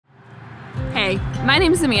Hey, my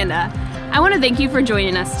name's Amanda. I want to thank you for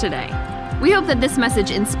joining us today. We hope that this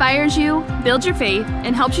message inspires you, builds your faith,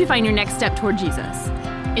 and helps you find your next step toward Jesus.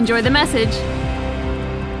 Enjoy the message.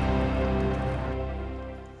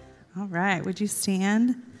 All right, would you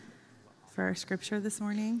stand for our scripture this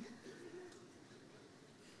morning?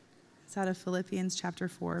 It's out of Philippians chapter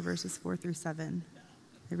 4, verses 4 through 7.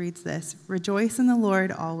 It reads this: "Rejoice in the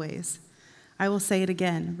Lord always. I will say it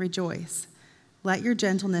again, rejoice. Let your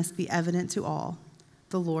gentleness be evident to all.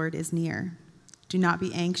 The Lord is near. Do not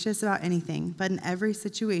be anxious about anything, but in every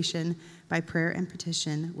situation, by prayer and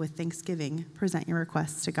petition, with thanksgiving, present your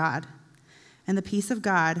requests to God. And the peace of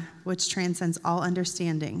God, which transcends all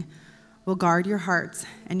understanding, will guard your hearts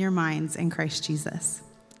and your minds in Christ Jesus."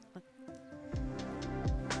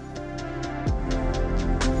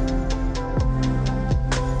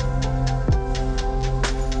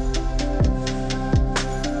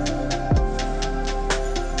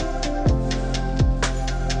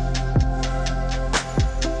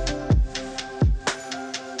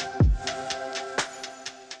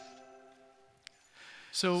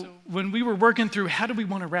 So when we were working through how do we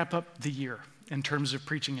want to wrap up the year in terms of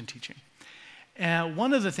preaching and teaching,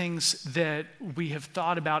 one of the things that we have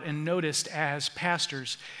thought about and noticed as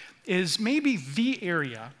pastors is maybe the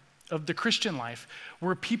area of the Christian life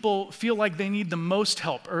where people feel like they need the most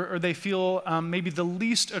help, or they feel maybe the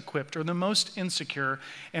least equipped or the most insecure,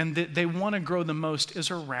 and that they want to grow the most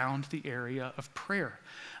is around the area of prayer.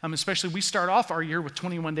 Especially, we start off our year with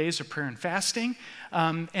 21 days of prayer and fasting,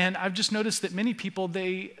 and I've just noticed that many people,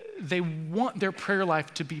 they want their prayer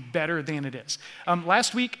life to be better than it is.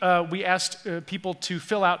 Last week, we asked people to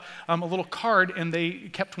fill out a little card, and they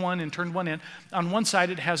kept one and turned one in. On one side,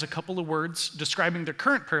 it has a couple of words describing their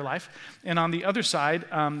current prayer life, and on the other side,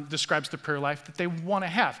 describes the prayer life that they want to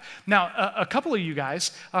have. Now, a couple of you guys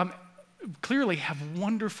clearly have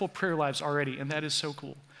wonderful prayer lives already, and that is so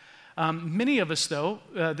cool. Many of us, though,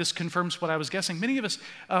 this confirms what I was guessing, many of us,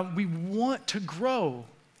 we want to grow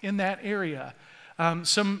in that area.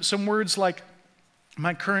 Some words like,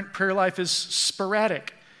 my current prayer life is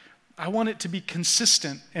sporadic. I want it to be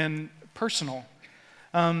consistent and personal.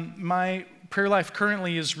 My prayer life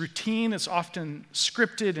currently is routine. It's often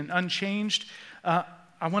scripted and unchanged.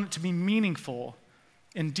 I want it to be meaningful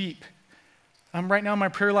and deep. Right now, my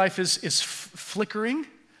prayer life is flickering,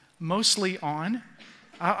 mostly on.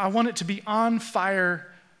 I want it to be on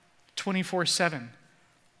fire 24/7.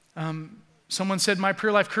 Someone said my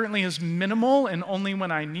prayer life currently is minimal and only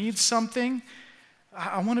when I need something.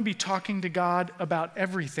 I want to be talking to God about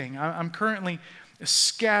everything. I'm currently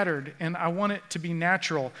scattered and I want it to be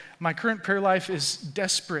natural. My current prayer life is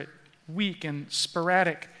desperate, weak, and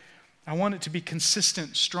sporadic. I want it to be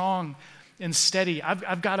consistent, strong, and steady.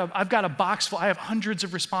 I've got a box full. I have hundreds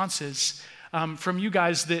of responses from you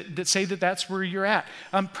guys that say that that's where you're at.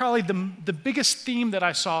 Probably the biggest theme that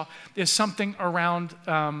I saw is something around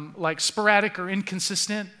like sporadic or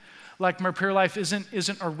inconsistent, like my prayer life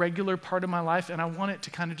isn't a regular part of my life, and I want it to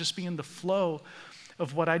kind of just be in the flow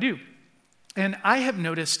of what I do. And I have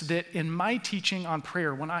noticed that in my teaching on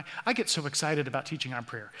prayer, when I get so excited about teaching on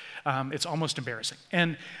prayer, it's almost embarrassing.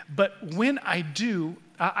 But when I do,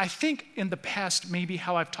 I think in the past maybe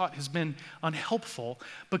how I've taught has been unhelpful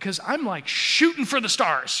because I'm like shooting for the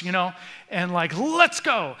stars, and like, let's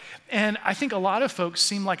go. And I think a lot of folks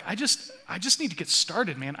seem like I just need to get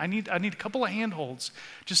started, man. I need a couple of handholds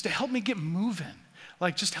just to help me get moving,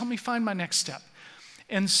 like just help me find my next step.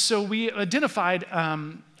 And so we identified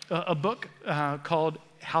a book called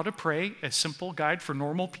How to Pray, A Simple Guide for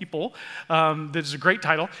Normal People. That is a great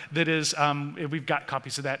title. That is, we've got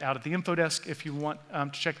copies of that out at the info desk if you want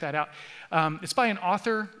to check that out. It's by an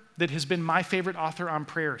author that has been my favorite author on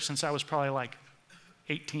prayer since I was probably like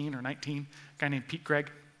 18 or 19, a guy named Pete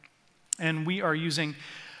Greig. And we are using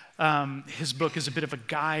his book as a bit of a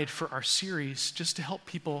guide for our series just to help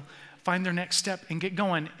people find their next step and get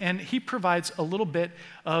going. And he provides a little bit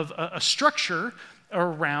of a structure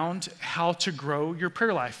around how to grow your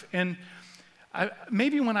prayer life. And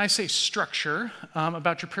maybe when I say structure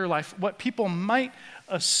about your prayer life, what people might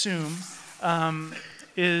assume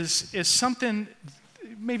is something,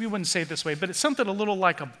 maybe wouldn't say it this way, but it's something a little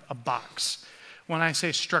like a box when I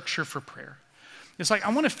say structure for prayer. It's like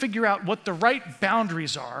I want to figure out what the right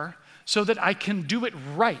boundaries are so that I can do it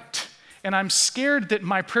right. And I'm scared that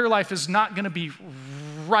my prayer life is not going to be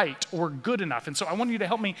right or good enough. And so I want you to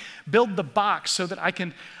help me build the box so that I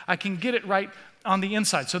can get it right on the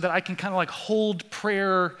inside, so that I can kind of like hold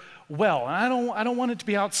prayer well. And I don't want it to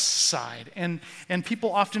be outside. And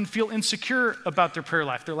people often feel insecure about their prayer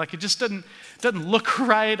life. They're like, it just doesn't look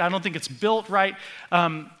right. I don't think it's built right.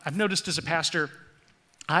 I've noticed as a pastor,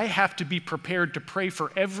 I have to be prepared to pray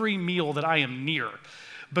for every meal that I am near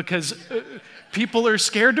because people are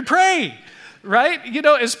scared to pray, right?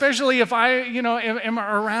 Especially if I, am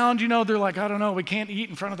around, they're like, I don't know, we can't eat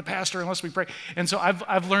in front of the pastor unless we pray. And so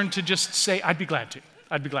I've learned to just say, I'd be glad to.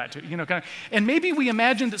 And maybe we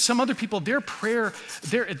imagine that some other people, their prayer,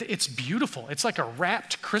 it's beautiful. It's like a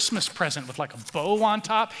wrapped Christmas present with like a bow on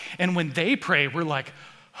top. And when they pray, we're like,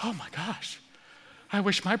 oh my gosh, I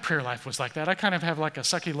wish my prayer life was like that. I kind of have like a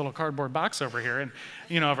sucky little cardboard box over here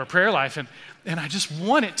and, of a prayer life. And I just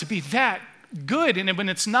want it to be that good. And when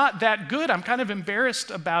it's not that good, I'm kind of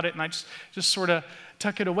embarrassed about it. And I just sort of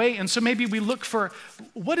tuck it away. And so maybe we look for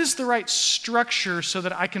what is the right structure so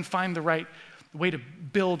that I can find the right way to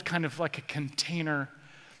build kind of like a container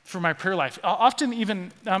for my prayer life. Often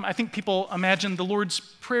even, I think people imagine the Lord's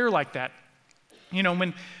Prayer like that.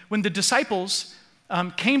 When the disciples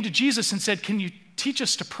came to Jesus and said, can you teach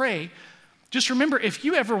us to pray? Just remember, if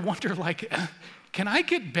you ever wonder, like, can I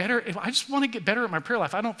get better? If I just want to get better at my prayer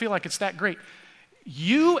life, I don't feel like it's that great.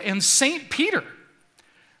 You and St. Peter,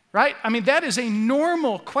 right? I mean, that is a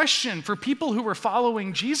normal question for people who were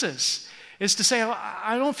following Jesus, is to say,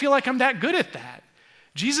 I don't feel like I'm that good at that.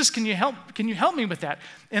 Jesus, can you help me with that?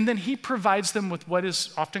 And then he provides them with what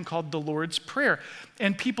is often called the Lord's Prayer.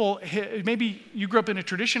 And people, maybe you grew up in a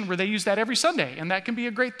tradition where they use that every Sunday, and that can be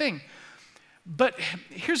a great thing. But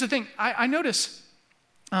here's the thing. I notice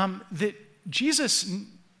that Jesus,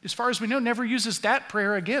 as far as we know, never uses that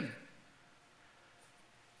prayer again.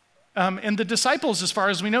 And the disciples, as far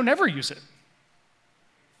as we know, never use it.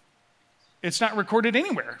 It's not recorded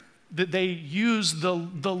anywhere that they use the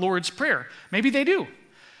Lord's Prayer. Maybe they do.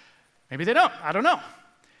 Maybe they don't. I don't know.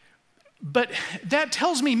 But that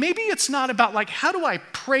tells me maybe it's not about like, how do I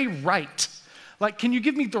pray right? Like, can you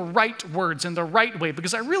give me the right words in the right way?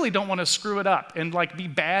 Because I really don't want to screw it up and like be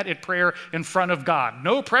bad at prayer in front of God.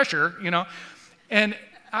 No pressure, And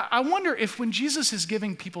I wonder if when Jesus is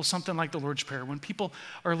giving people something like the Lord's Prayer, when people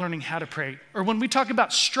are learning how to pray, or when we talk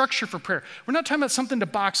about structure for prayer, we're not talking about something to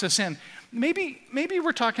box us in. Maybe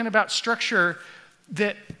we're talking about structure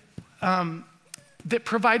that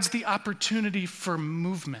provides the opportunity for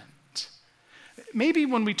movement. Maybe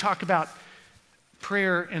when we talk about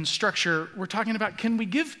prayer and structure, we're talking about, can we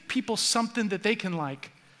give people something that they can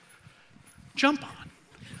like jump on?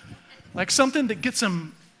 Like something that gets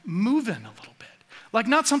them moving a little bit. Like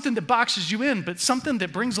not something that boxes you in, but something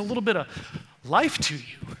that brings a little bit of life to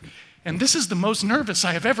you. And this is the most nervous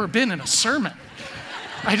I have ever been in a sermon.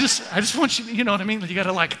 I just want you, you know what I mean? You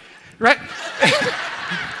gotta like, right?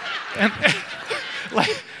 and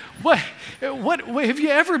like, what have you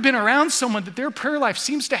ever been around someone that their prayer life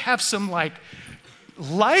seems to have some like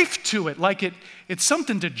life to it, like it's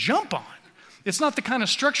something to jump on. It's not the kind of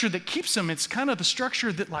structure that keeps them, it's kind of the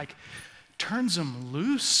structure that like turns them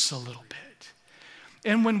loose a little bit.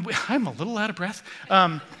 And I'm a little out of breath.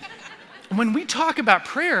 When we talk about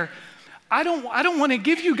prayer, I don't want to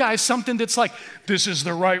give you guys something that's like, this is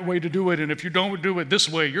the right way to do it, and if you don't do it this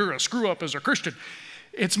way, you're a screw up as a Christian.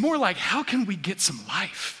 It's more like, how can we get some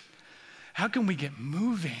life? How can we get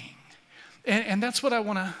moving? And that's what I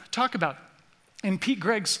want to talk about. In Pete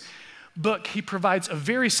Greig's book, he provides a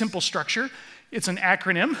very simple structure. It's an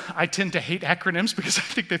acronym. I tend to hate acronyms because I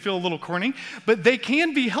think they feel a little corny, but they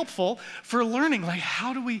can be helpful for learning. Like,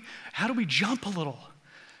 how do we jump a little?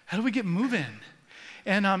 How do we get moving?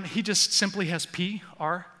 And he just simply has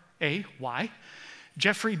P-R-A-Y.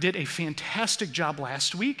 Jeffrey did a fantastic job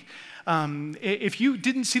last week. If you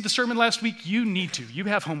didn't see the sermon last week, you need to. You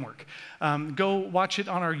have homework. Go watch it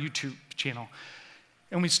on our YouTube channel.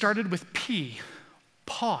 And we started with P,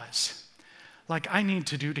 pause, like I need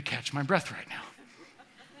to do to catch my breath right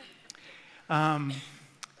now.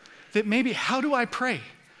 That maybe, how do I pray?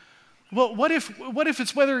 Well, what if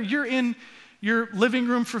it's whether you're in your living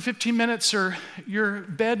room for 15 minutes or your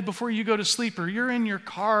bed before you go to sleep, or you're in your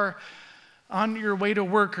car on your way to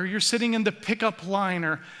work, or you're sitting in the pickup line,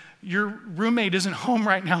 or your roommate isn't home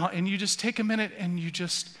right now, and you just take a minute and you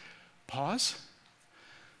just pause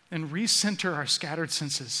and recenter our scattered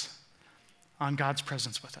senses on God's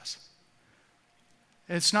presence with us.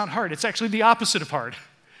 It's not hard. It's actually the opposite of hard.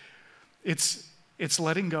 It's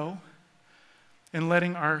letting go and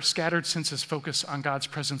letting our scattered senses focus on God's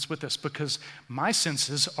presence with us, because my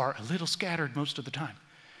senses are a little scattered most of the time.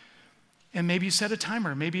 And maybe you set a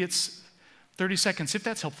timer. Maybe it's 30 seconds, if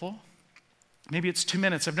that's helpful. Maybe it's 2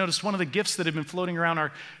 minutes. I've noticed one of the gifts that have been floating around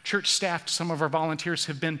our church staff, some of our volunteers,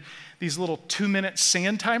 have been these little 2-minute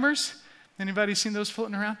sand timers. Anybody seen those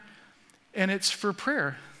floating around? And it's for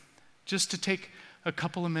prayer, just to take a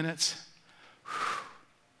couple of minutes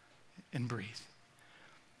and breathe.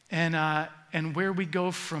 And And where we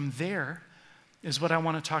go from there is what I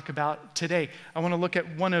want to talk about today. I want to look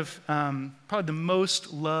at one of probably the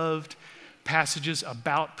most loved passages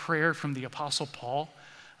about prayer from the Apostle Paul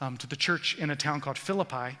to the church in a town called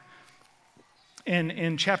Philippi. And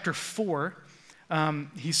in chapter 4,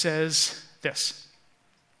 he says this: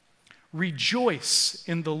 "Rejoice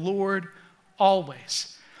in the Lord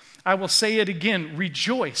always. I will say it again,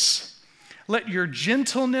 rejoice. Let your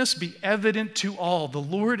gentleness be evident to all. The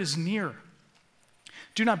Lord is near.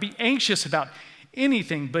 Do not be anxious about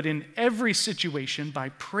anything, but in every situation, by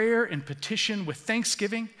prayer and petition with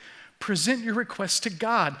thanksgiving, present your requests to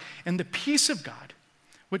God, and the peace of God,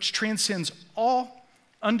 which transcends all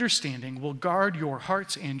understanding, will guard your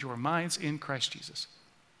hearts and your minds in Christ Jesus."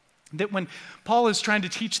 That when Paul is trying to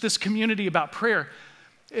teach this community about prayer,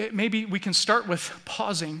 maybe we can start with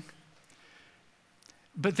pausing,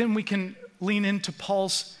 but then we can lean into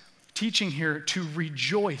Paul's teaching here to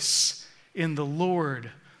rejoice in the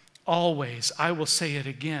Lord always. I will say it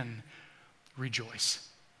again, rejoice.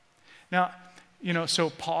 Now, so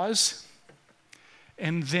pause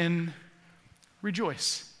and then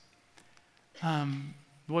rejoice.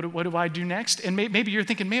 What do I do next? And maybe you're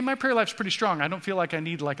thinking, man, my prayer life's pretty strong. I don't feel like I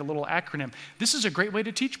need like a little acronym. This is a great way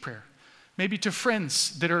to teach prayer. Maybe to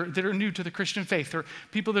friends that are new to the Christian faith, or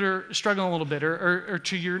people that are struggling a little bit, or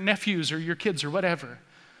to your nephews or your kids or whatever.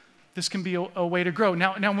 This can be a way to grow.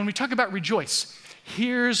 Now, when we talk about rejoice,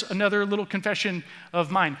 here's another little confession of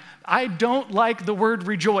mine. I don't like the word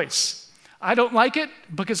rejoice. I don't like it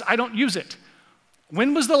because I don't use it.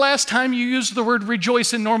 When was the last time you used the word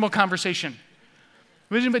rejoice in normal conversation?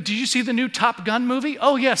 But did you see the new Top Gun movie?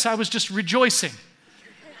 Oh yes, I was just rejoicing.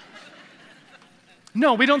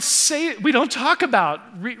 No, we don't say it. We don't talk about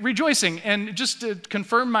rejoicing. And just to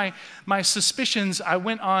confirm my suspicions, I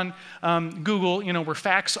went on Google, where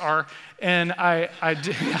facts are, and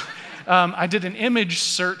I did an image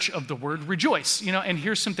search of the word rejoice, and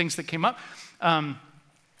here's some things that came up.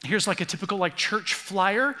 Here's like a typical church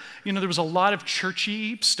flyer. There was a lot of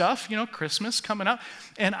churchy stuff, Christmas coming up.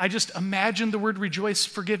 And I just imagined the word rejoice,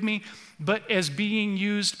 forgive me, but as being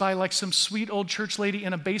used by some sweet old church lady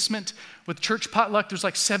in a basement with church potluck. There's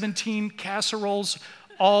 17 casseroles,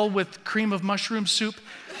 all with cream of mushroom soup.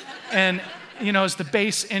 And, as the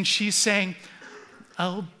base, and she's saying,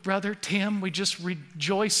 "Oh, Brother Tim, we just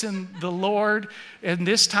rejoice in the Lord in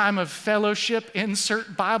this time of fellowship.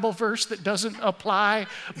 Insert Bible verse that doesn't apply.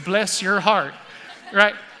 Bless your heart,"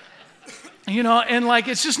 right? And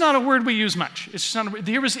it's just not a word we use much. It's just not a word.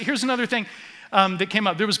 Here's another thing that came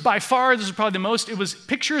up. There was by far, this is probably the most, it was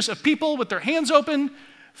pictures of people with their hands open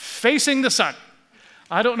facing the sun.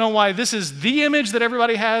 I don't know why this is the image that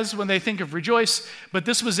everybody has when they think of rejoice, but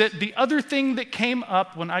this was it. The other thing that came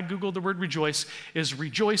up when I Googled the word rejoice is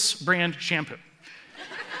Rejoice brand shampoo.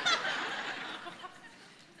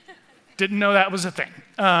 Didn't know that was a thing,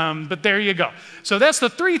 but there you go. So that's the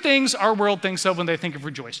three things our world thinks of when they think of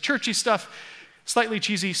rejoice. Churchy stuff, slightly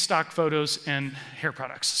cheesy stock photos, and hair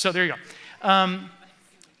products. So there you go.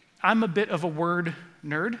 I'm a bit of a word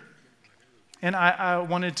nerd. And I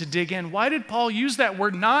wanted to dig in. Why did Paul use that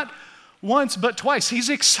word not once but twice? He's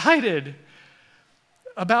excited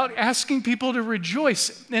about asking people to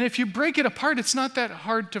rejoice. And if you break it apart, it's not that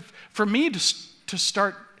hard for me to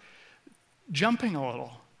start jumping a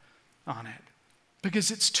little on it.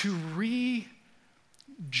 Because it's to rejoy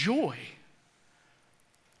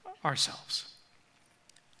ourselves.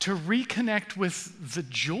 To reconnect with the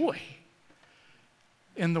joy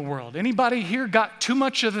in the world. Anybody here got too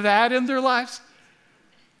much of that in their lives?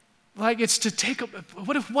 It's to take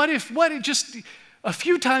what if just a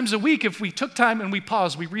few times a week, if we took time and we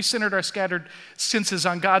paused, we recentered our scattered senses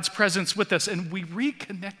on God's presence with us, and we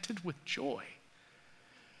reconnected with joy.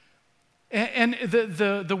 And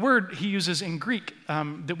the word he uses in Greek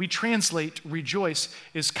that we translate rejoice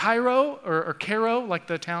is kairo or Cairo, like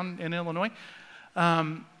the town in Illinois.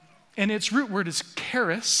 And its root word is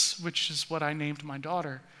charis, which is what I named my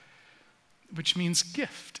daughter, which means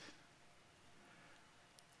gift.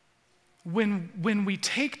 When we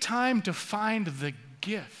take time to find the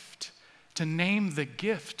gift, to name the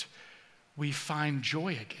gift, we find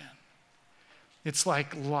joy again. It's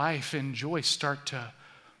like life and joy start to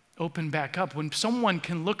open back up. When someone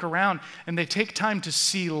can look around and they take time to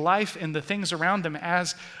see life and the things around them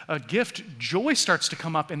as a gift, joy starts to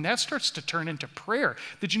come up, and that starts to turn into prayer.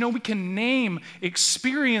 Did you know we can name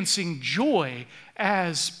experiencing joy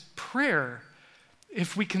as prayer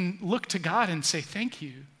if we can look to God and say thank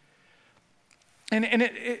you?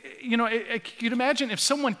 You'd imagine if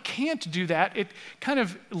someone can't do that, it kind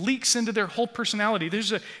of leaks into their whole personality.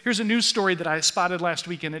 Here's a news story that I spotted last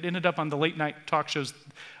week, and it ended up on the late night talk shows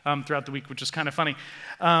throughout the week, which is kind of funny.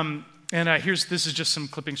 This is just some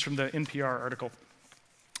clippings from the NPR article.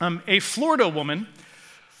 A Florida woman.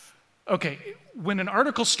 Okay, when an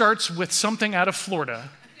article starts with something out of Florida.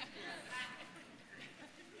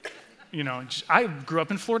 I grew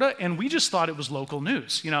up in Florida, and we just thought it was local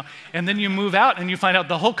news, And then you move out, and you find out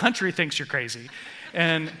the whole country thinks you're crazy.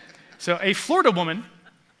 And so a Florida woman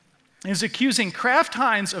is accusing Kraft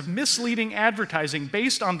Heinz of misleading advertising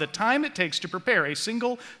based on the time it takes to prepare a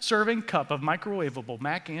single-serving cup of microwavable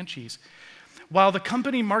mac and cheese. While the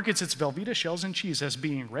company markets its Velveeta shells and cheese as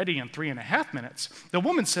being ready in 3.5 minutes, the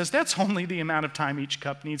woman says that's only the amount of time each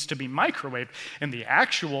cup needs to be microwaved, and the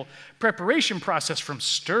actual preparation process from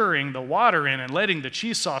stirring the water in and letting the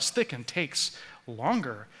cheese sauce thicken takes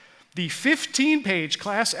longer. The 15-page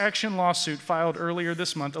class action lawsuit filed earlier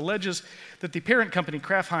this month alleges that the parent company,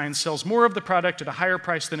 Kraft Heinz, sells more of the product at a higher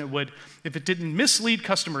price than it would if it didn't mislead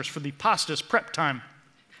customers for the pasta's prep time.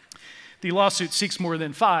 The lawsuit seeks more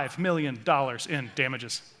than $5 million in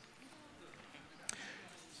damages.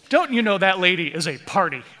 Don't you know that lady is a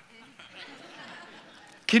party?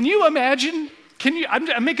 Can you imagine?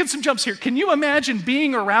 I'm making some jumps here. Can you imagine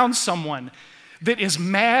being around someone that is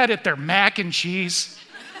mad at their mac and cheese?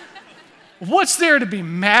 What's there to be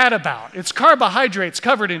mad about? It's carbohydrates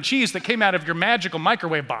covered in cheese that came out of your magical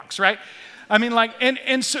microwave box, right? I mean,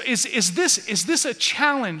 so is this a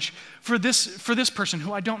challenge for this person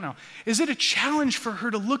who I don't know? Is it a challenge for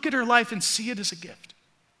her to look at her life and see it as a gift?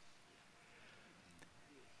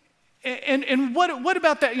 And what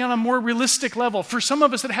about that on a more realistic level? For some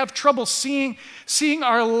of us that have trouble seeing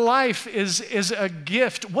our life is a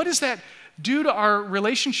gift, what does that do to our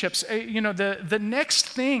relationships? The next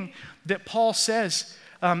thing that Paul says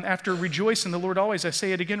after rejoice in the Lord always, I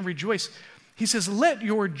say it again, rejoice. He says, let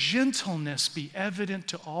your gentleness be evident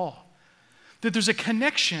to all. That there's a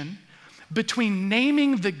connection between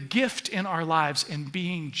naming the gift in our lives and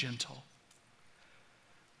being gentle.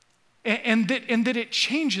 And that it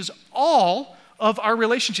changes all of our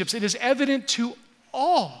relationships. It is evident to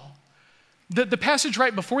all. The passage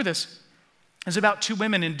right before this is about two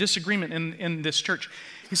women in disagreement in this church.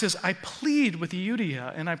 He says, I plead with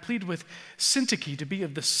Euodia and I plead with Syntyche to be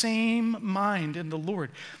of the same mind in the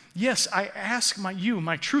Lord. Yes, I ask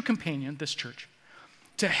my true companion, this church,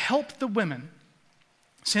 to help the women,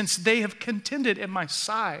 since they have contended at my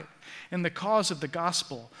side in the cause of the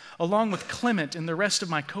gospel, along with Clement and the rest of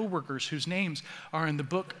my co-workers whose names are in the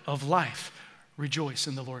book of life. Rejoice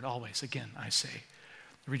in the Lord always. Again, I say,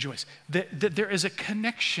 rejoice. That there is a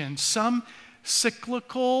connection, some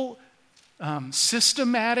cyclical,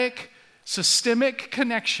 systemic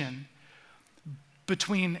connection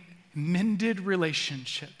between mended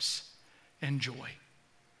relationships and joy.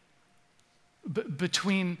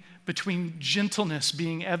 Between gentleness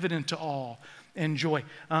being evident to all and joy.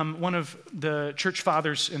 One of the church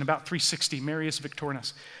fathers in about 360, Marius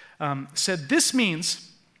Victorinus, said this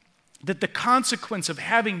means that the consequence of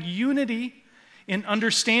having unity in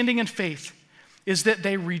understanding and faith is that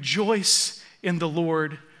they rejoice in the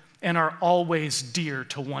Lord and are always dear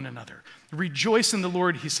to one another. Rejoice in the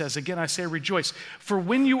Lord, he says. Again, I say rejoice. For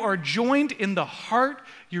when you are joined in the heart,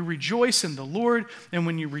 you rejoice in the Lord. And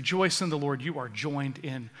when you rejoice in the Lord, you are joined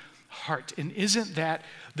in heart. And isn't that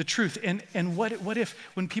the truth? And what if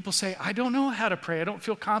when people say, I don't know how to pray, I don't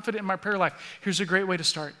feel confident in my prayer life, here's a great way to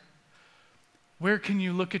start. Where can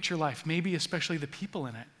you look at your life? Maybe especially the people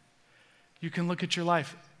in it. You can look at your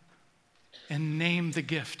life and name the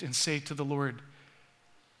gift and say to the Lord,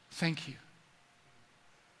 thank you.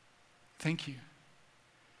 Thank you.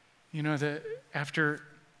 You know, after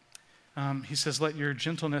he says, let your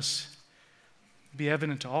gentleness be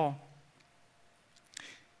evident to all.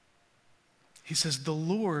 He says, the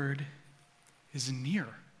Lord is near.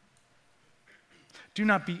 Do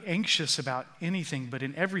not be anxious about anything, but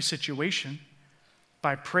in every situation,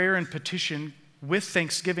 by prayer and petition, with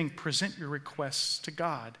thanksgiving, present your requests to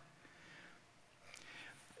God.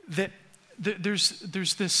 That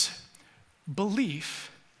there's this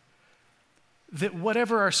belief that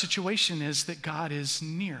whatever our situation is, that God is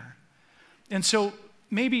near. And so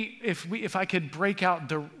maybe if I could break out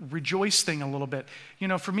the rejoice thing a little bit,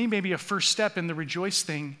 for me, maybe a first step in the rejoice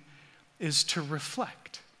thing is to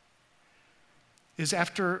reflect. Is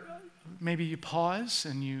after maybe you pause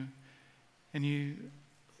and you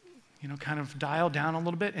kind of dial down a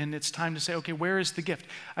little bit, and it's time to say, okay, where is the gift?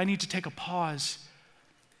 I need to take a pause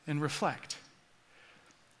and reflect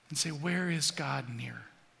and say, where is God near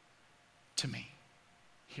to me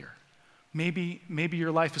here? Maybe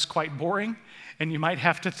your life is quite boring and you might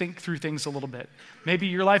have to think through things a little bit. Maybe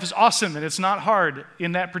your life is awesome and it's not hard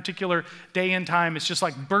in that particular day and time. It's just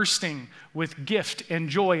like bursting with gift and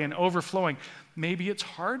joy and overflowing. Maybe it's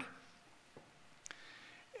hard.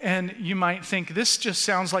 And you might think, this just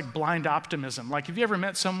sounds like blind optimism. Like, have you ever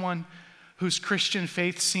met someone whose Christian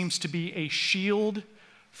faith seems to be a shield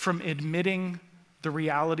from admitting the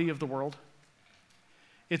reality of the world?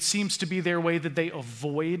 It seems to be their way that they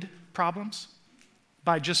avoid problems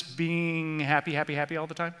by just being happy, happy, happy all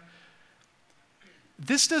the time.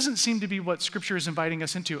 This doesn't seem to be what Scripture is inviting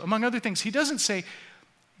us into. Among other things, he doesn't say,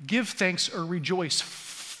 give thanks or rejoice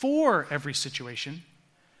for every situation.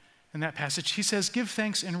 In that passage, he says, give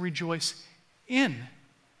thanks and rejoice in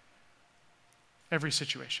every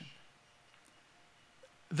situation.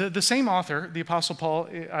 The same author, the Apostle Paul,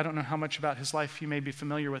 I don't know how much about his life you may be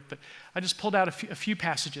familiar with, but I just pulled out a few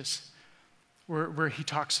passages where he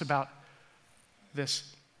talks about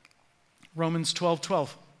this. Romans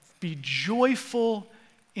 12:12, be joyful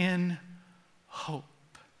in hope.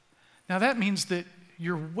 Now that means that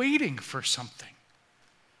you're waiting for something,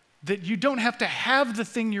 that you don't have to have the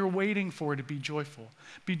thing you're waiting for to be joyful.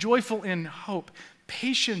 Be joyful in hope,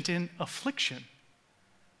 patient in affliction,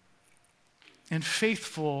 and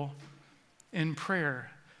faithful in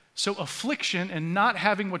prayer. So affliction and not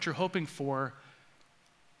having what you're hoping for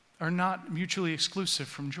are not mutually exclusive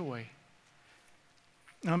from joy.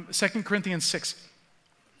 2 Corinthians 6,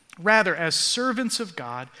 rather, as servants of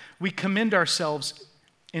God, we commend ourselves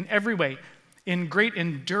in every way, in great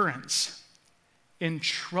endurance, in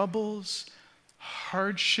troubles,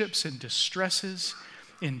 hardships, and distresses,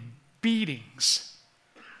 in beatings,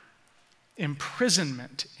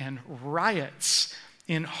 imprisonment, and riots,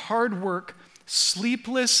 in hard work,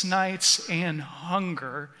 sleepless nights, and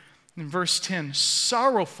hunger. In verse 10,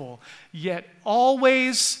 sorrowful, yet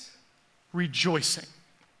always rejoicing.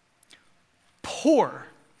 Poor,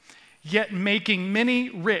 yet making many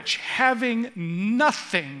rich. Having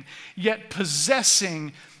nothing, yet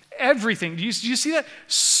possessing everything. Do you see that?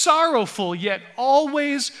 Sorrowful, yet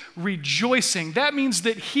always rejoicing. That means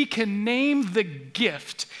that he can name the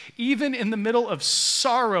gift, even in the middle of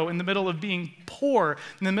sorrow, in the middle of being poor,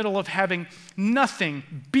 in the middle of having nothing,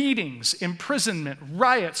 beatings, imprisonment,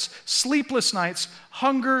 riots, sleepless nights,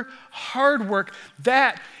 hunger, hard work.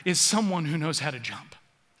 That is someone who knows how to jump.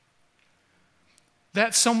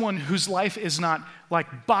 That's someone whose life is not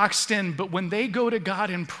like boxed in, but when they go to God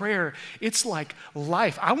in prayer, it's like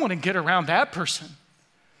life. I want to get around that person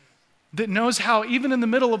that knows how, even in the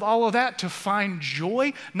middle of all of that, to find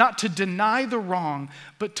joy, not to deny the wrong,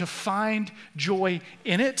 but to find joy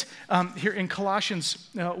in it. Here in Colossians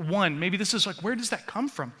 1, maybe this is like, where does that come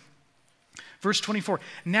from? Verse 24,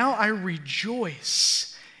 now I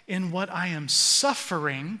rejoice in what I am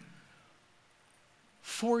suffering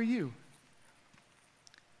for you.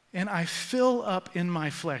 And I fill up in my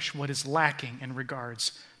flesh what is lacking in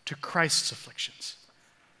regards to Christ's afflictions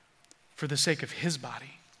for the sake of his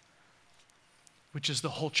body, which is the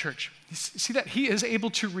whole church. You see that? He is able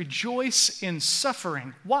to rejoice in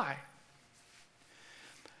suffering. Why?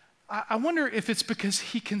 I wonder if it's because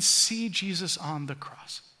he can see Jesus on the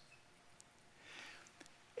cross.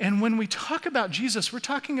 And when we talk about Jesus, we're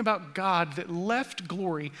talking about God that left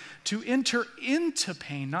glory to enter into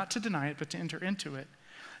pain, not to deny it, but to enter into it,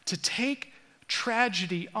 to take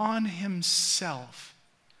tragedy on himself.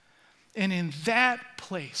 And in that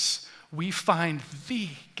place, we find the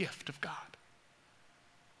gift of God.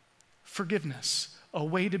 Forgiveness, a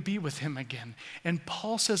way to be with him again. And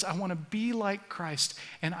Paul says, I want to be like Christ,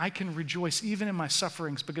 and I can rejoice even in my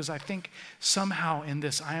sufferings because I think somehow in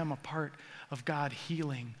this I am a part of God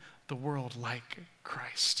healing the world like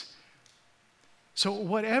Christ. So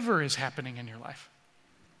whatever is happening in your life,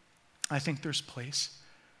 I think there's place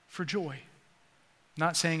for joy.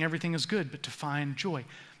 Not saying everything is good, but to find joy.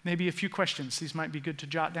 Maybe a few questions. These might be good to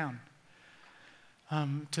jot down,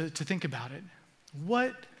 to think about it.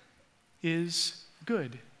 What is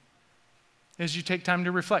good? As you take time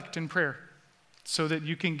to reflect in prayer so that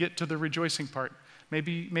you can get to the rejoicing part.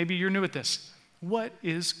 Maybe you're new at this. What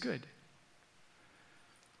is good?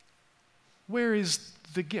 Where is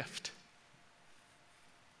the gift?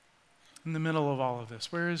 In the middle of all of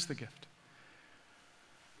this, where is the gift?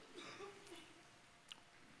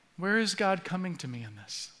 Where is God coming to me in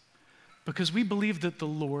this? Because we believe that the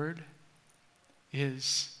Lord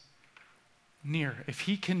is near. If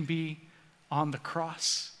he can be on the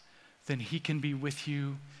cross, then he can be with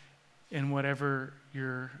you in whatever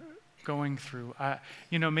you're going through.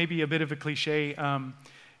 Maybe a bit of a cliche,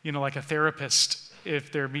 like a therapist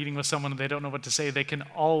if they're meeting with someone and they don't know what to say, they can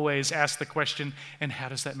always ask the question, and how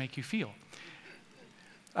does that make you feel?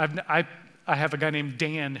 I have a guy named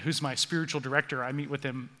Dan who's my spiritual director. I meet with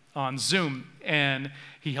him on Zoom, and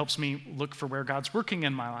he helps me look for where God's working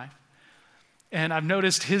in my life. And I've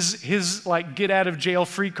noticed his like get out of jail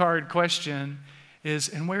free card question is,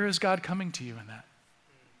 and where is God coming to you in that?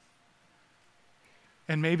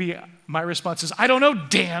 And maybe my response is, I don't know,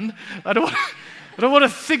 Dan. I don't want to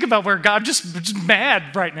think about where God, I'm just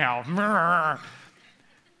mad right now.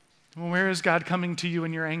 Well, where is God coming to you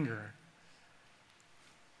in your anger?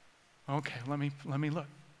 Okay, let me look.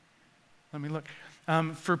 Let me look.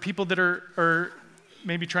 For people that are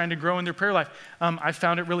maybe trying to grow in their prayer life, I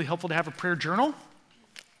found it really helpful to have a prayer journal.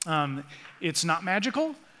 It's not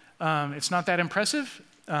magical. It's not that impressive.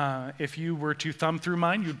 If you were to thumb through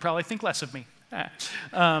mine, you'd probably think less of me.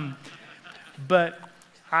 But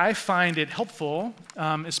I find it helpful,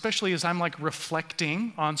 especially as I'm like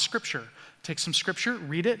reflecting on Scripture. Take some Scripture,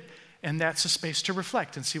 read it, and that's a space to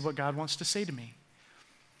reflect and see what God wants to say to me.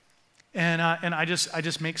 And I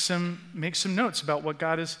just make some notes about what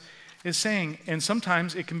God is saying. And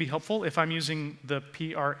sometimes it can be helpful if I'm using the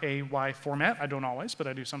PRAY format. I don't always, but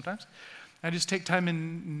I do sometimes. I just take time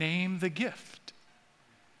and name the gift.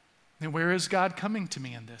 And where is God coming to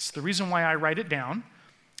me in this? The reason why I write it down,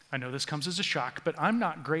 I know this comes as a shock, but I'm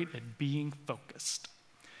not great at being focused.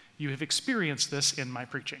 You have experienced this in my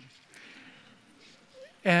preaching.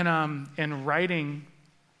 And writing,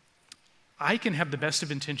 I can have the best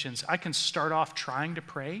of intentions. I can start off trying to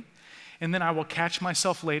pray, and then I will catch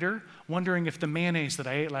myself later wondering if the mayonnaise that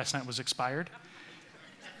I ate last night was expired.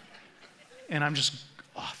 And I'm just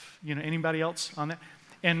off. Anybody else on that?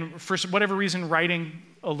 And for whatever reason, writing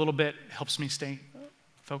a little bit helps me stay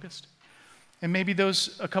focused. And maybe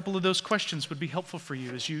a couple of those questions would be helpful for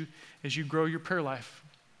you as you grow your prayer life.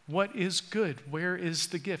 What is good? Where is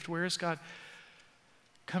the gift? Where is God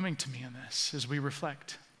coming to me in this as we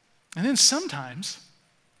reflect? And then sometimes,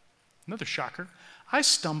 another shocker, I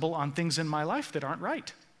stumble on things in my life that aren't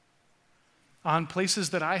right. On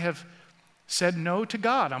places that I have said no to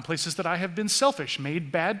God, on places that I have been selfish,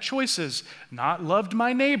 made bad choices, not loved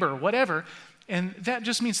my neighbor, whatever. And that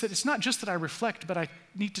just means that it's not just that I reflect, but I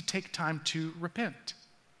need to take time to repent.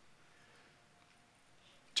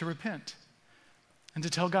 To repent. And to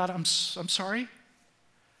tell God, I'm sorry.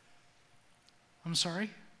 I'm sorry.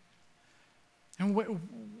 And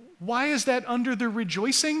why is that under the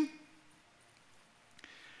rejoicing?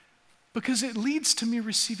 Because it leads to me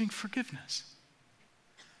receiving forgiveness.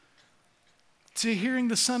 To hearing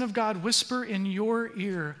the Son of God whisper in your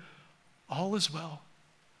ear, all is well.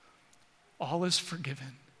 All is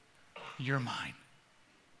forgiven. You're mine.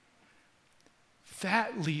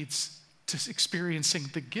 That leads to experiencing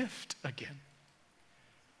the gift again.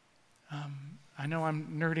 I know I'm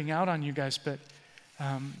nerding out on you guys, but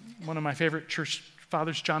one of my favorite church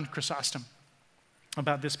fathers, John Chrysostom,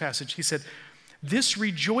 about this passage, he said, "This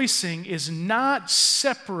rejoicing is not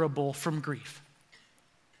separable from grief.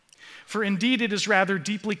 For indeed it is rather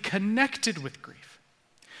deeply connected with grief.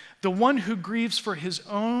 The one who grieves for his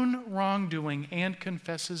own wrongdoing and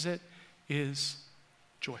confesses it is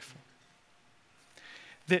joyful."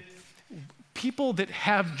 That people that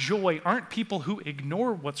have joy aren't people who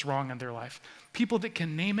ignore what's wrong in their life. People that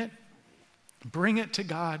can name it, bring it to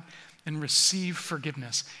God, and receive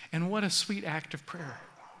forgiveness. And what a sweet act of prayer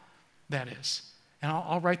that is. And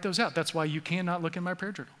I'll write those out. That's why you cannot look in my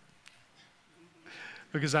prayer journal.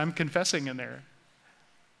 Because I'm confessing in there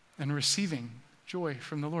and receiving joy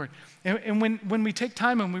from the Lord. And when we take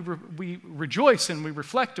time and we rejoice and we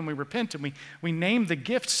reflect and we repent and we name the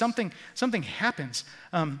gift, something happens.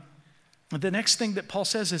 The next thing that Paul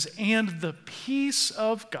says is, "And the peace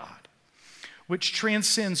of God, which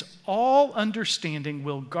transcends all understanding,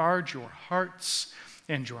 will guard your hearts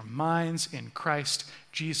and your minds in Christ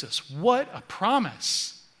Jesus." What a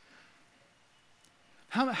promise.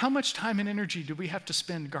 How much time and energy do we have to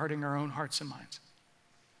spend guarding our own hearts and minds?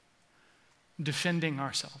 Defending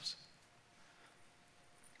ourselves.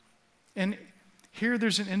 And here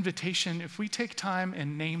there's an invitation, if we take time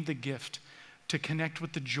and name the gift, to connect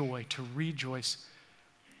with the joy, to rejoice,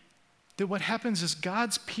 that what happens is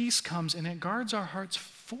God's peace comes and it guards our hearts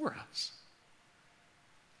for us.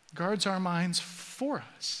 Guards our minds for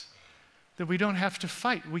us. That we don't have to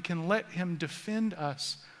fight. We can let him defend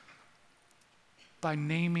us by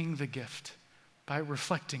naming the gift, by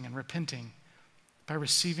reflecting and repenting, by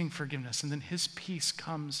receiving forgiveness. And then his peace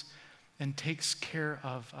comes and takes care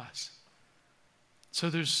of us. So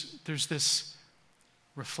there's this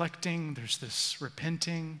reflecting, there's this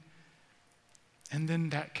repenting, and then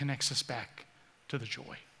that connects us back to the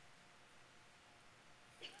joy.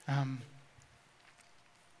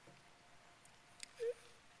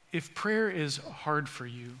 If prayer is hard for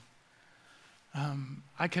you,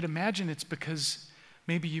 I could imagine it's because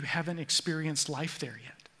maybe you haven't experienced life there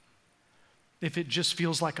yet. If it just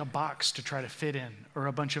feels like a box to try to fit in, or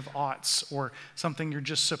a bunch of oughts, or something you're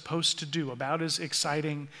just supposed to do, about as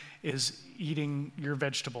exciting as eating your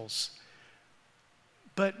vegetables.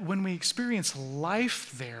 But when we experience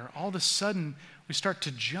life there, all of a sudden we start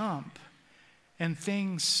to jump and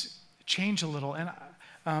things change a little. And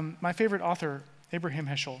my favorite author, Abraham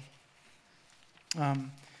Heschel,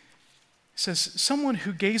 says, someone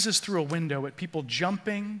who gazes through a window at people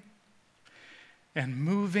jumping and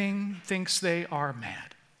moving thinks they are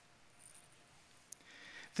mad.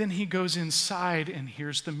 Then he goes inside and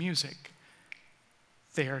hears the music.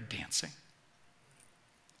 They are dancing.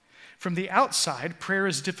 From the outside, prayer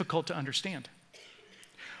is difficult to understand.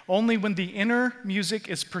 Only when the inner music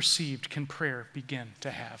is perceived can prayer begin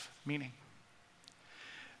to have meaning.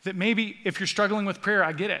 That maybe if you're struggling with prayer,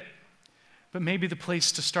 I get it. But maybe the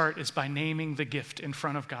place to start is by naming the gift in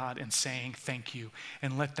front of God and saying thank you,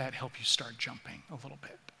 and let that help you start jumping a little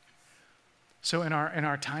bit. So in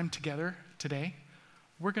our time together today,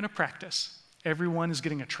 we're going to practice. Everyone is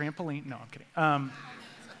getting a trampoline. No, I'm kidding.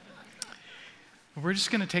 We're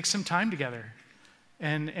just going to take some time together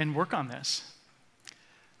and work on this.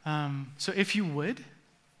 So if you would,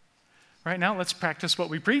 right now, let's practice what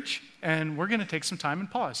we preach, and we're going to take some time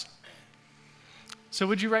and pause. So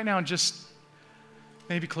would you right now just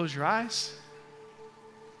maybe close your eyes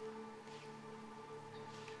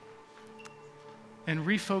and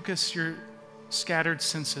refocus your scattered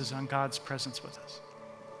senses on God's presence with us?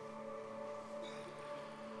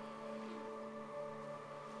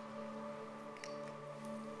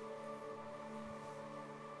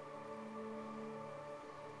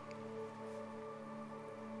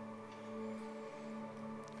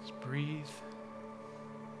 Just breathe.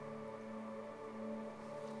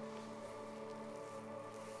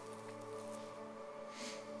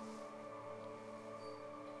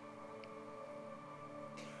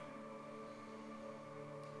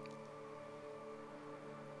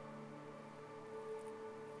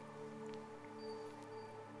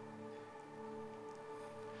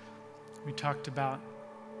 We talked about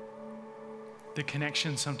the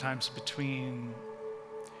connection sometimes between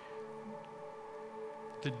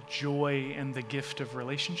the joy and the gift of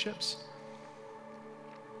relationships.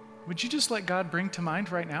 Would you just let God bring to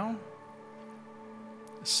mind right now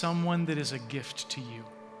someone that is a gift to you?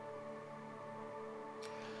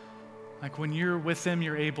 Like when you're with them,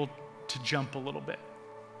 you're able to jump a little bit.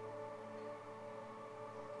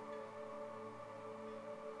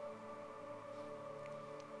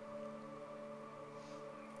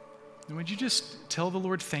 And would you just tell the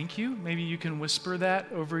Lord thank you? Maybe you can whisper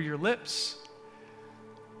that over your lips,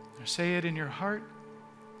 or say it in your heart.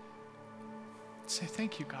 Say,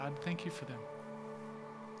 thank you, God. Thank you for them.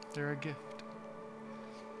 They're a gift.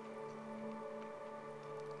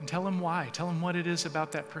 And tell him why. Tell him what it is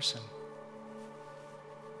about that person.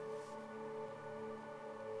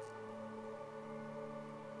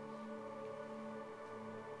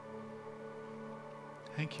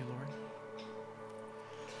 Thank you, Lord.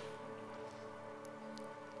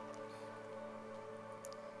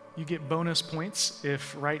 You get bonus points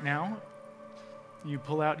if right now you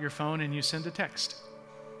pull out your phone and you send a text.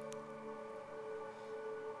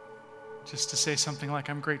 Just to say something like,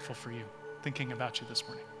 I'm grateful for you, thinking about you this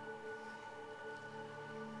morning.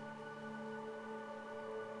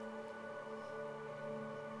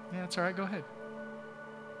 Yeah, that's all right, go ahead.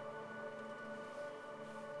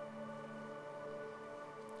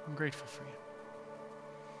 I'm grateful for you.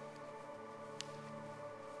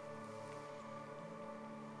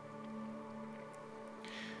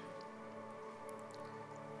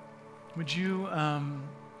 Would you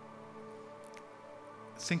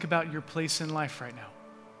think about your place in life right now?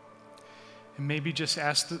 And maybe just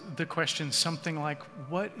ask the question something like,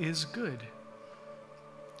 what is good?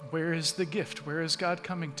 Where is the gift? Where is God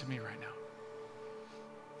coming to me right now?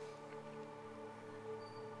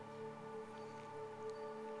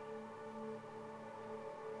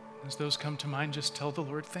 As those come to mind, just tell the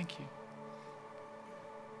Lord, thank you.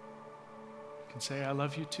 You can say, I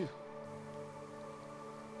love you too.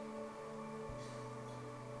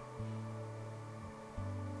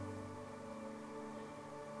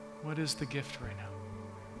 What is the gift right now?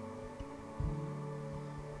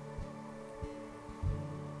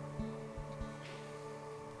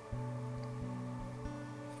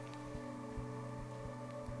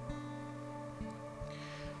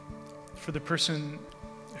 For the person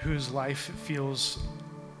whose life feels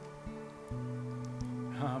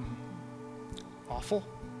awful,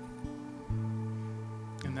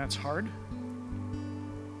 that's hard.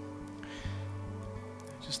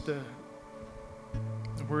 Just the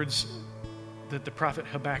words that the prophet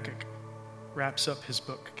Habakkuk wraps up his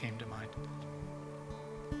book came to mind.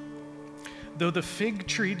 Though the fig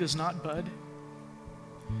tree does not bud,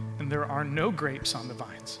 and there are no grapes on the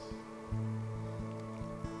vines,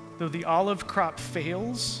 though the olive crop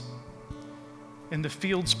fails, and the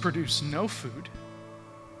fields produce no food,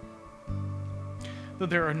 though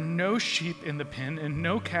there are no sheep in the pen and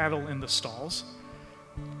no cattle in the stalls,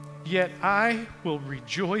 yet I will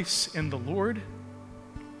rejoice in the Lord.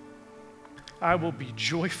 I will be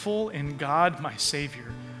joyful in God, my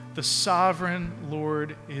Savior. The sovereign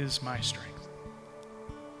Lord is my strength.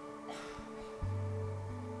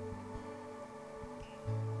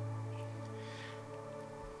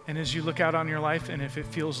 And as you look out on your life, and if it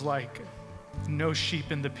feels like no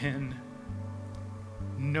sheep in the pen,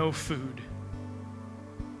 no food,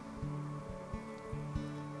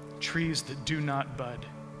 trees that do not bud,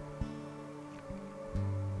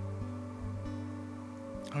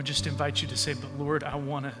 I would just invite you to say, but Lord, I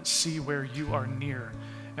want to see where you are near,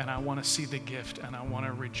 and I want to see the gift, and I want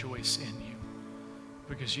to rejoice in you,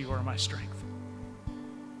 because you are my strength.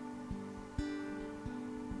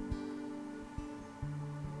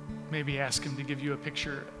 Maybe ask him to give you a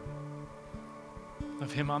picture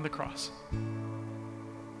of him on the cross.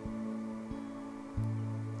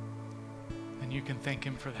 And you can thank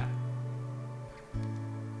him for that.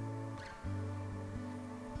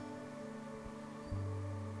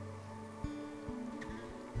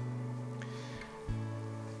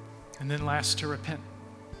 And then last, to repent.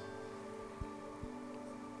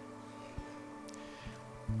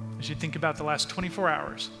 As you think about the last 24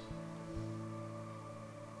 hours,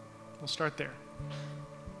 we'll start there.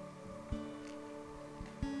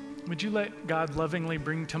 Would you let God lovingly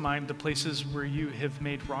bring to mind the places where you have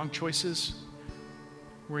made wrong choices,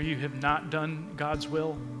 where you have not done God's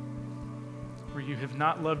will, where you have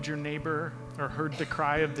not loved your neighbor or heard the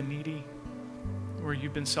cry of the needy, where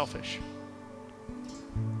you've been selfish?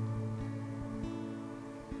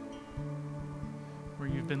 Where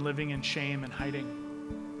you've been living in shame and hiding?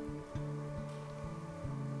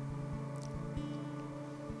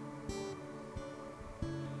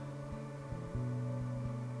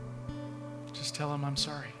 Just tell him, I'm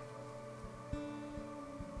sorry.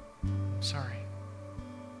 I'm sorry.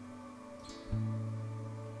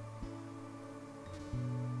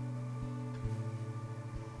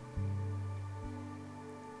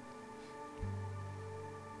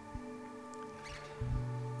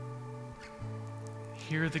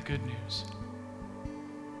 Hear the good news.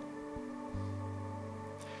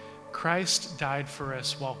 Christ died for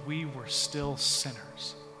us while we were still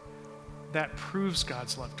sinners. That proves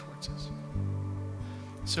God's love towards us.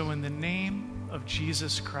 So in the name of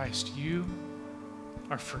Jesus Christ, you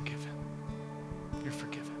are forgiven. You're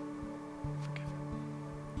forgiven. Forgiven.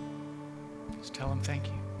 Just tell him thank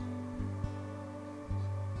you.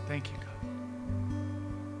 Thank you, God.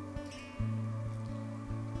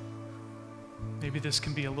 Maybe this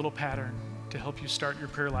can be a little pattern to help you start your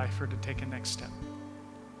prayer life or to take a next step.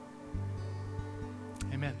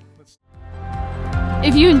 Amen.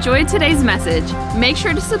 If you enjoyed today's message, make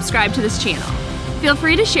sure to subscribe to this channel. Feel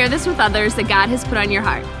free to share this with others that God has put on your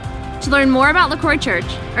heart. To learn more about LaCroix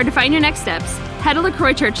Church or to find your next steps, head to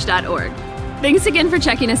lacroixchurch.org. Thanks again for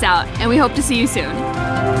checking us out, and we hope to see you soon.